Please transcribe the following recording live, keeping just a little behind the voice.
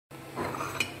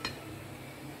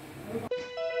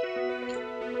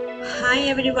Hi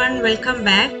everyone, welcome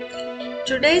back.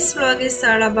 Today's vlog is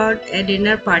all about a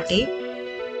dinner party.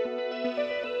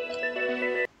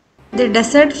 The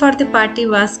dessert for the party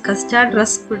was custard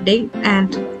rusk pudding and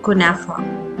kunafa.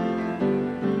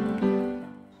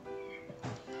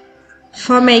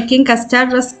 For making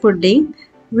custard rusk pudding,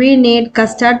 we need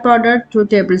custard powder 2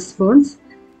 tablespoons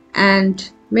and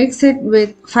mix it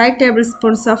with 5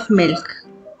 tablespoons of milk.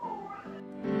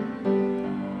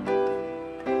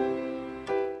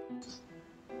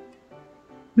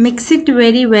 Mix it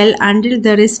very well until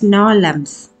there is no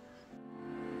lumps.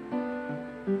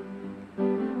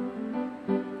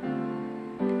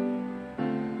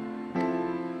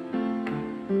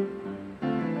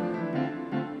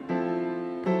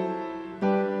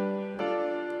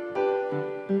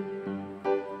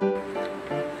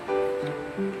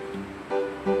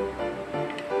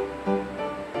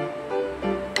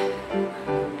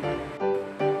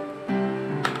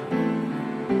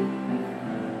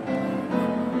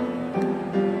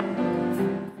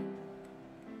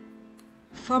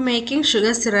 For making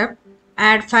sugar syrup,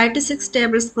 add 5 to 6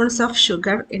 tablespoons of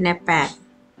sugar in a pan.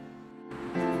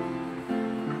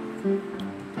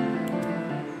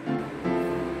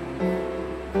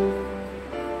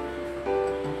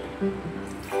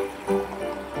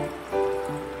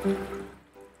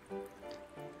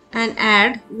 And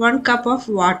add 1 cup of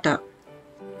water.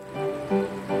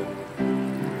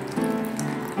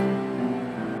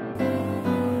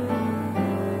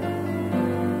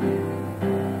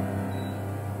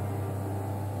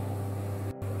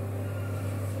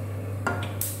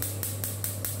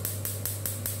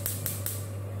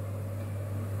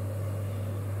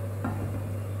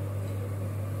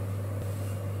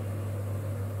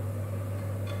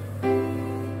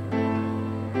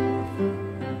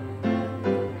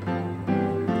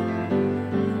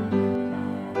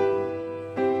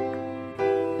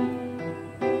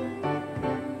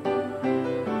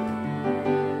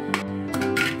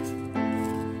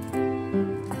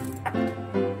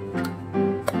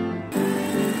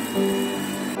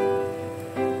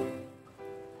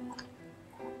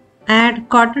 Add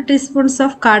quarter teaspoons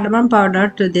of cardamom powder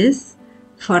to this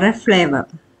for a flavor.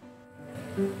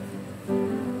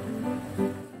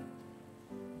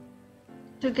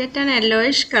 To get an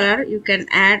yellowish color, you can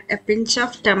add a pinch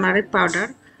of turmeric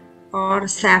powder or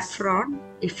saffron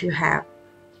if you have.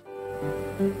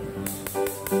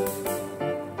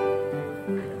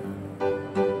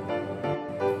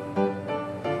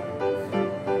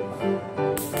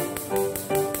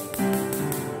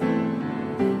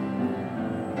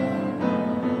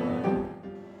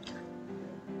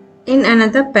 In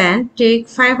another pan, take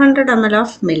 500 ml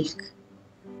of milk.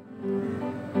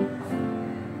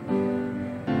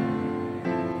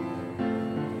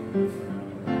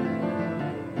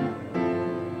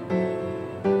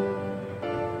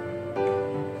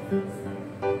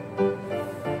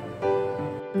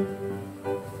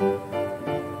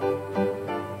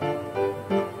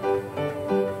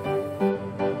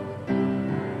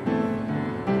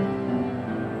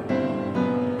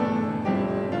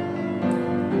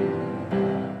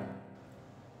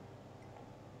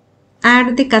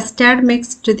 Add the custard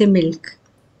mix to the milk.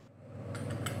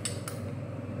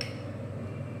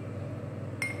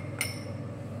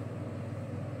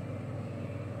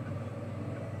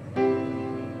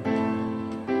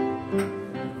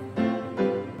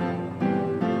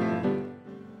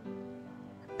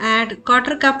 Add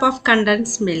quarter cup of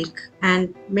condensed milk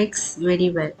and mix very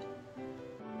well.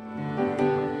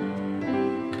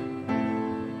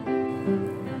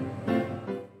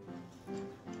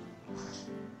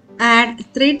 Add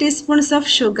 3 teaspoons of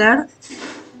sugar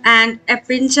and a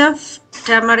pinch of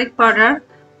turmeric powder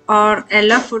or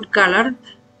yellow food color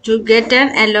to get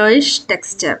an yellowish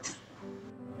texture.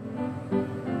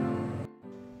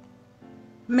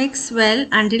 Mix well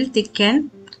until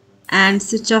thicken and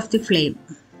switch off the flame.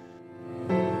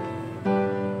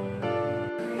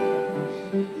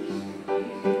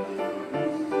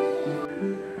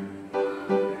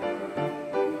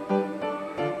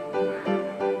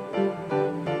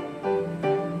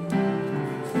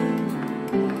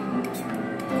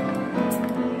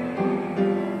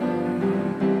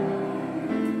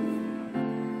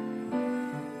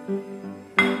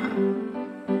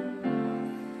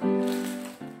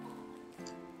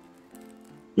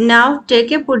 Now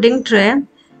take a pudding tray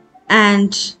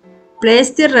and place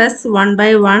the rusks one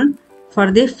by one for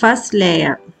the first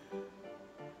layer.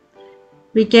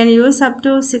 We can use up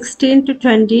to 16 to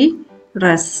 20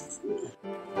 rusks.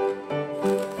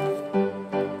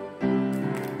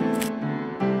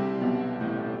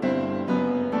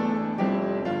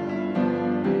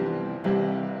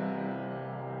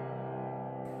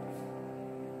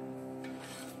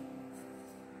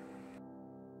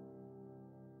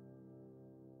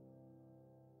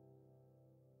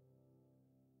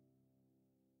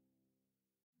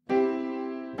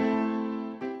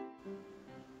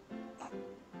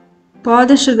 Pour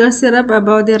the sugar syrup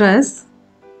above the rusk.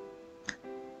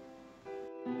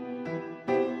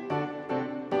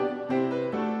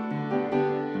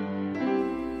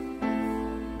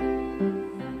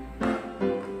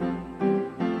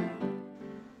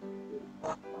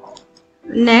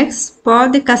 Next, pour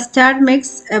the custard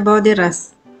mix above the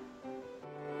rusk.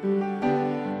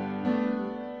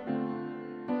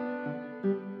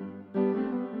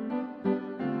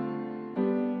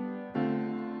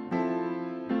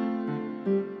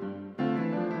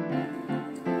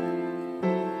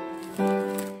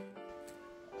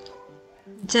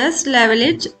 Just level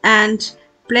it and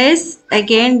place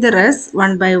again the rusk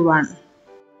one by one.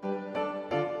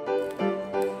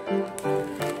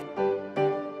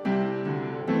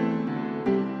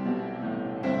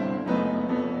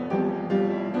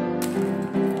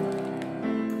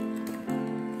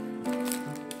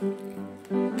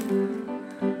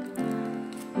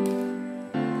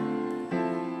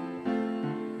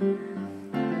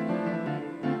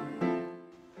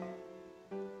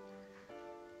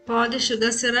 Pour the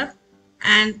sugar syrup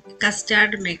and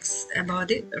custard mix above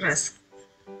the rusk.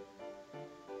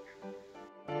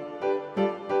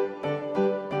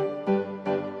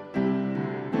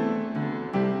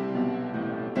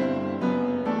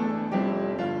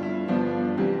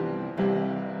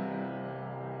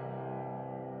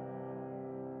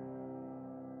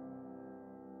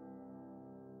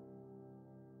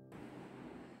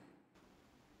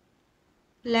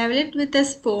 Level it with a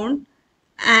spoon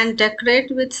and decorate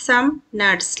with some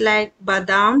nuts like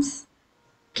badams,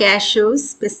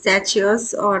 cashews,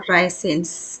 pistachios or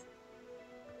raisins.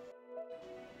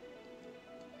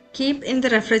 Keep in the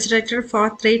refrigerator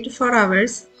for 3 to 4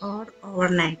 hours or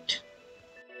overnight.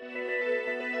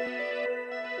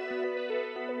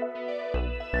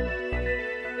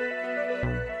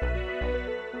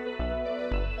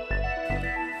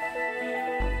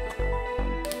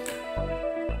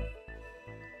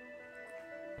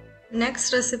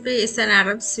 Next recipe is an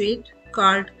Arab sweet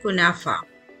called Kunafa.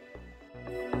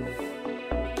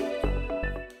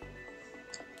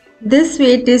 This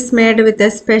sweet is made with a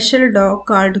special dough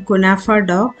called Kunafa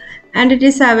dough and it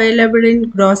is available in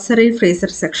grocery freezer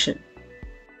section.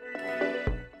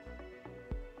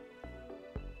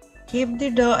 Keep the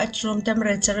dough at room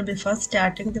temperature before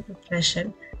starting the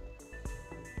preparation.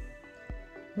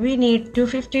 We need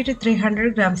 250 to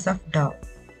 300 grams of dough.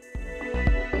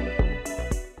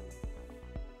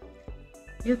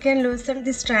 You can loosen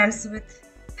the strands with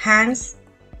hands,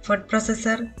 food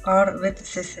processor or with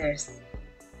scissors.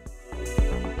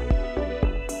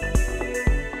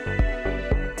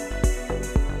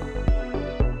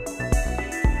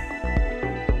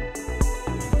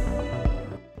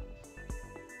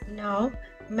 Now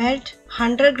melt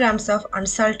 100 grams of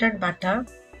unsalted butter.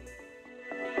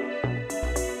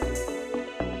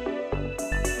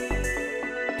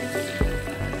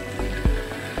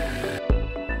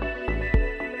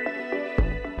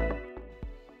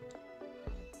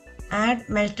 Add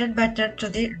melted butter to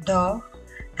the dough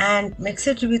and mix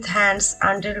it with hands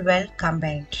until well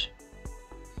combined.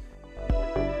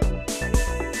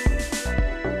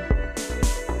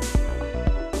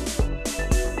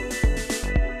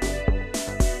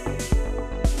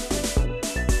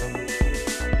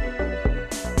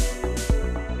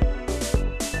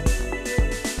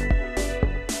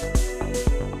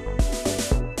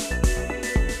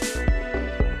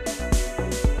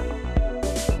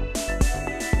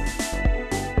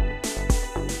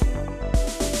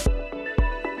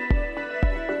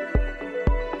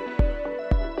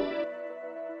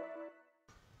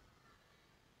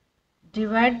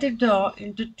 Divide the dough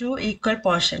into 2 equal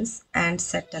portions and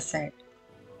set aside.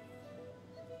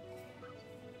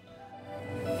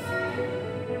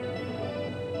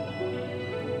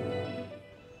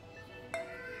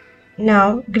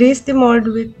 Now grease the mold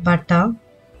with butter.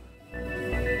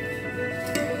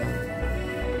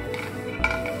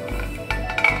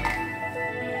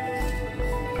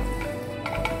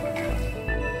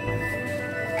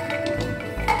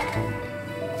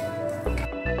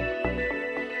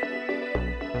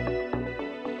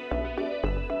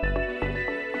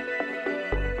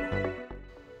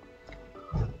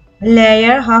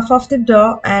 Layer half of the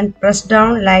dough and press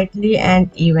down lightly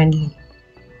and evenly.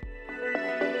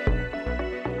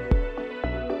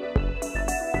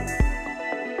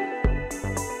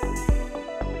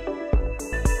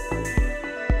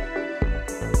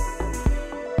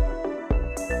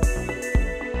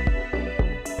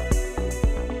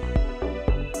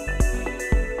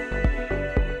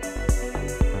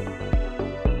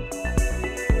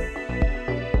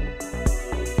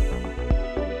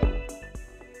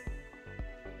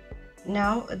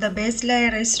 Now the base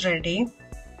layer is ready.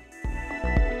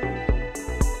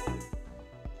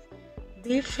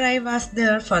 Beef fry was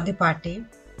there for the party.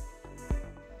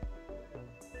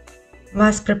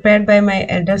 Was prepared by my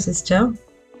elder sister.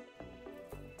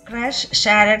 Crush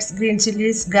shallots, green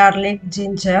chilies, garlic,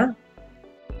 ginger.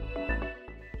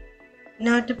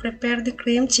 Now to prepare the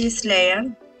cream cheese layer,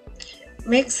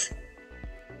 mix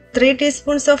 3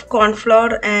 teaspoons of corn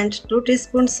flour and 2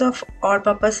 teaspoons of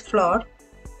all-purpose flour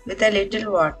with a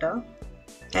little water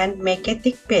and make a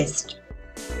thick paste.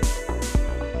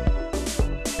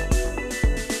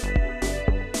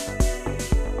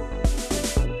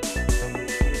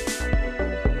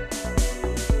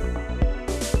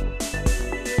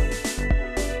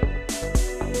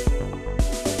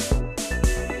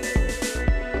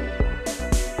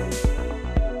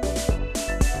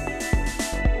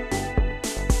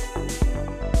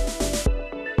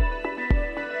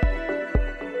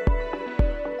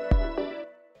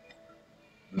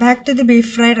 Back to the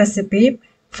beef fry recipe.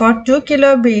 For 2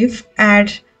 kg beef,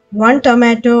 add 1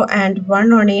 tomato and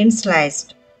 1 onion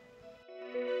sliced.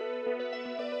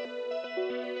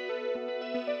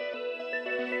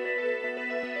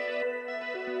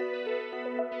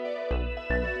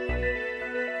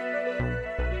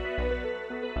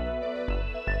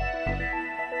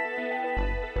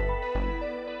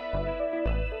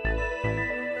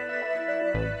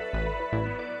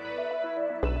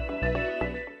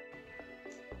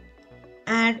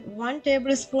 Add 1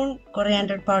 tablespoon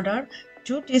coriander powder,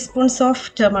 2 teaspoons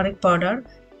of turmeric powder,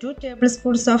 2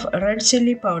 tablespoons of red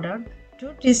chili powder,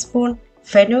 2 teaspoons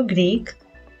fenugreek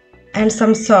and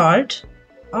some salt.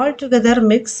 All together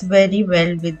mix very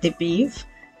well with the beef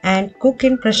and cook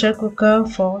in pressure cooker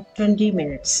for 20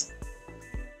 minutes.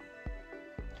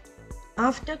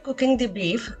 After cooking the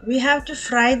beef, we have to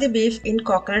fry the beef in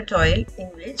coconut oil in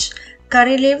which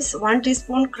curry leaves, 1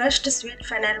 teaspoon crushed sweet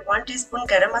fennel, 1 teaspoon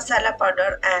garam masala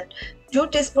powder and 2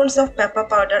 teaspoons of pepper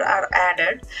powder are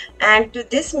added, and to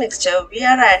this mixture we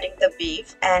are adding the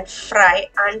beef and fry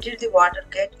until the water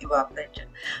gets evaporated.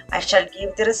 I shall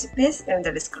give the recipes in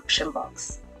the description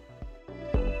box.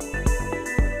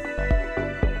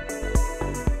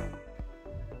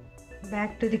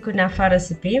 Back to the Kunafa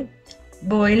recipe.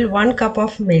 Boil 1 cup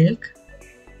of milk.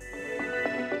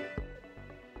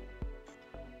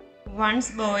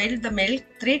 Once boiled the milk,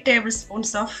 3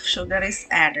 tablespoons of sugar is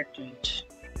added to it.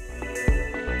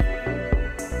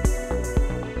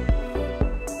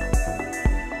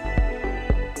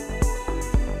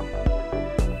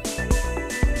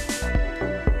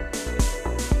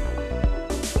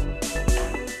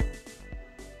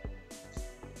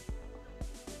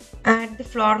 Add the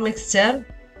flour mixture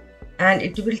and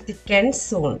it will thicken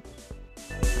soon.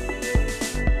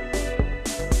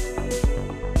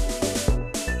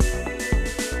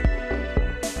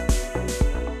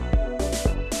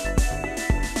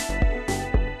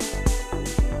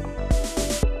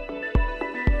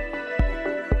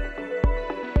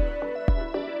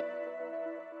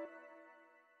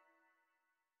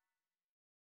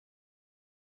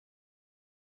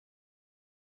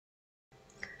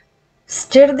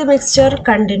 Stir the mixture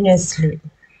continuously.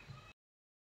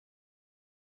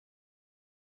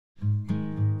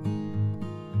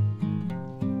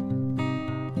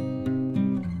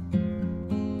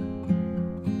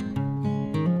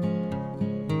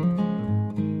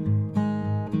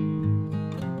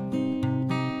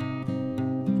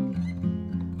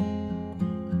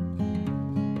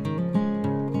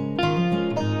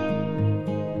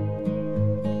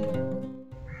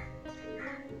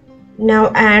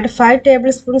 Now add 5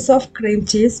 tablespoons of cream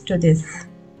cheese to this.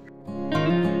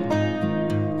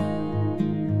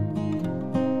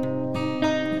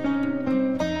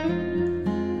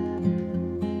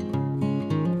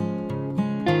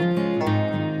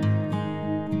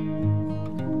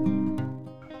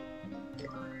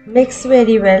 Mix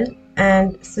very well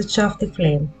and switch off the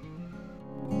flame.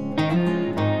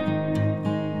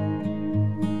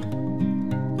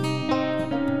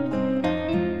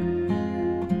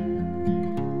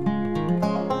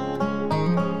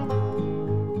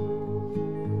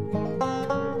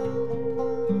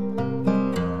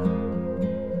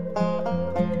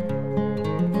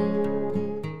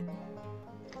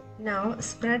 Now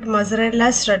spread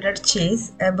mozzarella shredded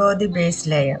cheese above the base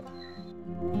layer.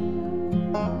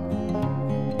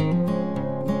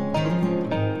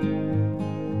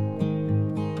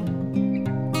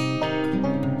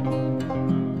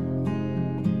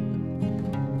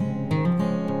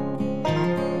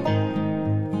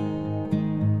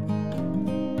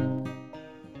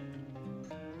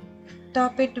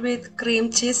 Top it with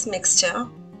cream cheese mixture.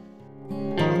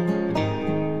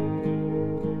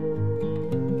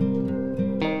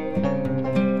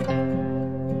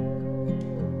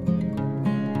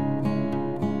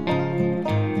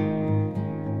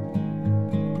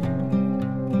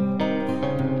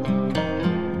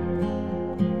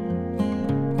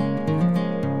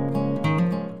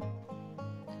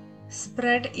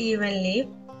 Spread evenly.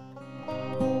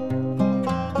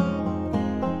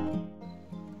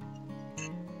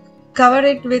 Cover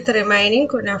it with remaining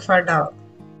kunafa dough.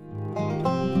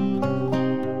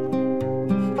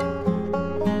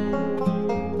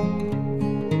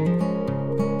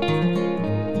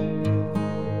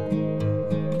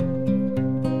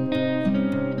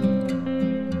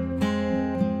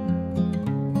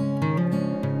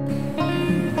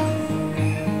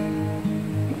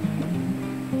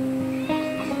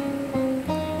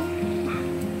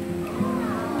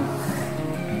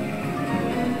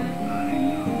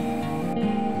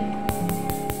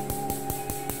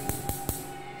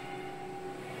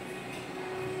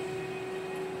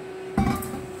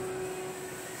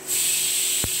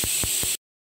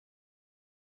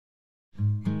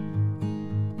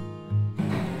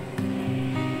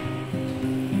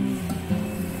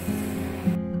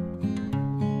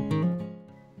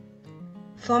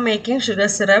 For making sugar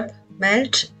syrup,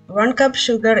 melt 1 cup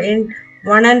sugar in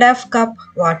 1½ cup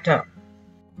water.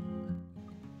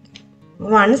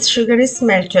 Once sugar is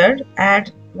melted,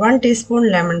 add 1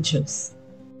 teaspoon lemon juice.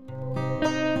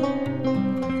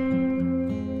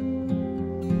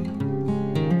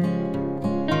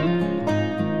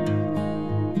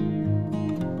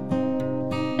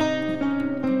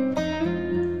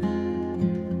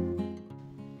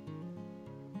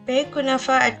 Bake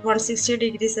kunafa at 160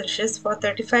 degrees Celsius for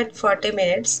 35 to 40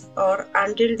 minutes or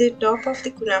until the top of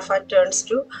the kunafa turns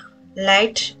to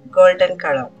light golden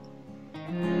color.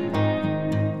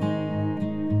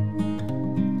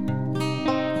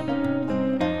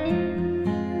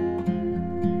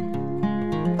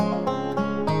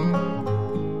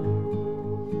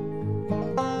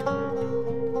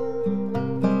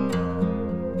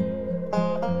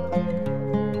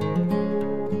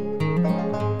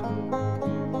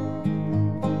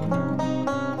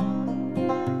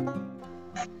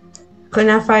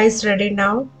 Kunafa is ready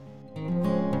now.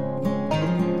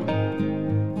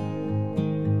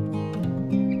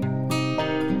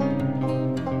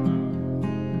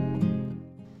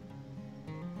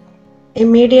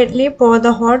 Immediately pour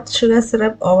the hot sugar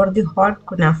syrup over the hot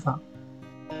kunafa.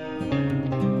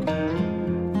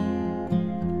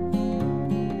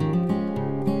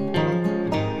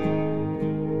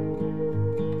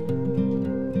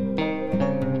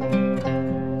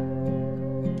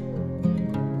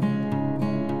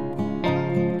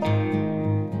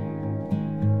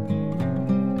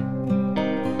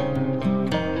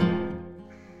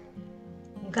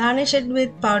 Garnish it with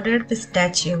powdered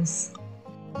pistachios.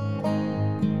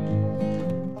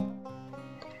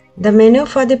 The menu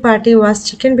for the party was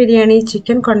chicken biryani,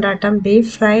 chicken condensed,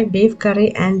 beef fry, beef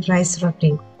curry and rice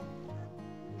roti.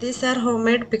 These are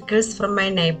homemade pickles from my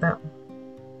neighbor.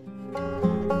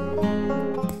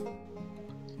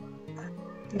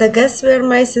 The guests were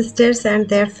my sisters and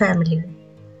their family.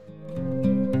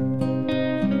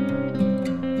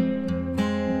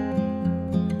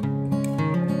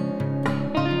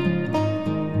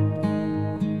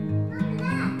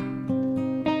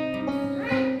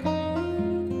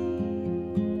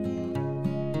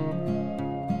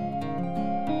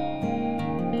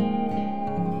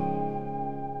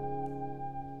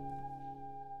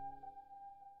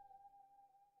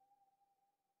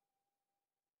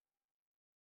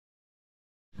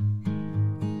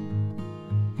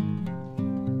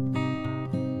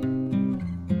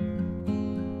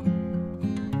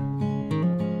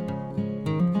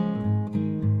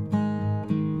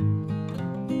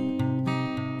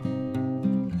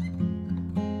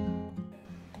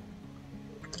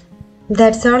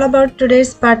 That's all about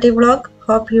today's party vlog.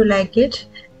 Hope you like it.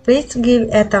 Please give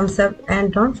a thumbs up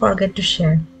and don't forget to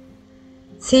share.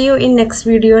 See you in next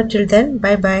video. Till then,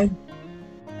 bye bye.